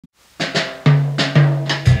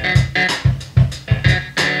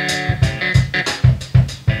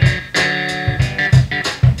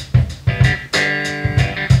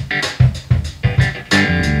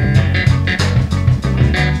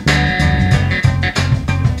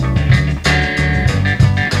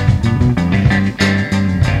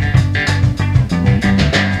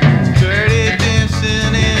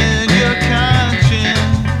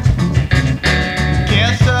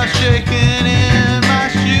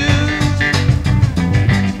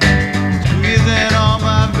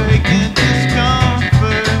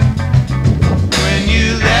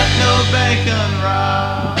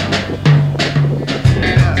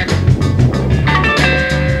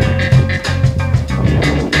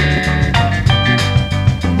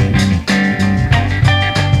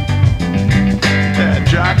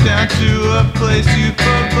Down to a place you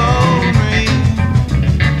provoke me,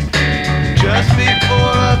 just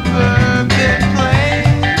before a perfect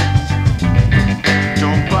place.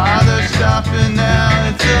 Don't bother stopping now,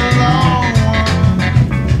 it's a long one,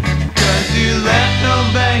 'cause you left no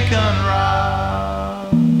bank unrobbed.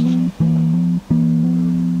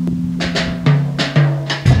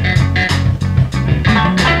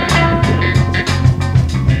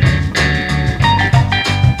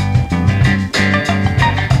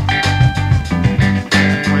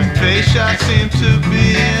 Shots seem to be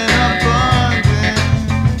in abundance,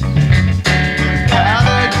 and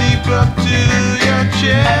powder deep up to your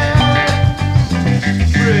chest.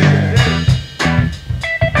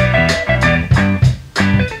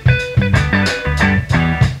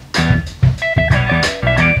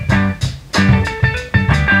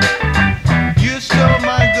 You stole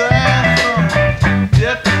my glass from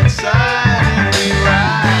different side and we ride.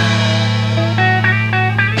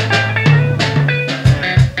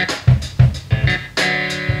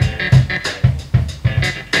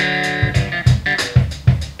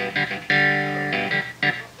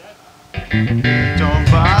 Don't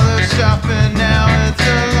bother stopping now, it's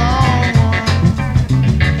a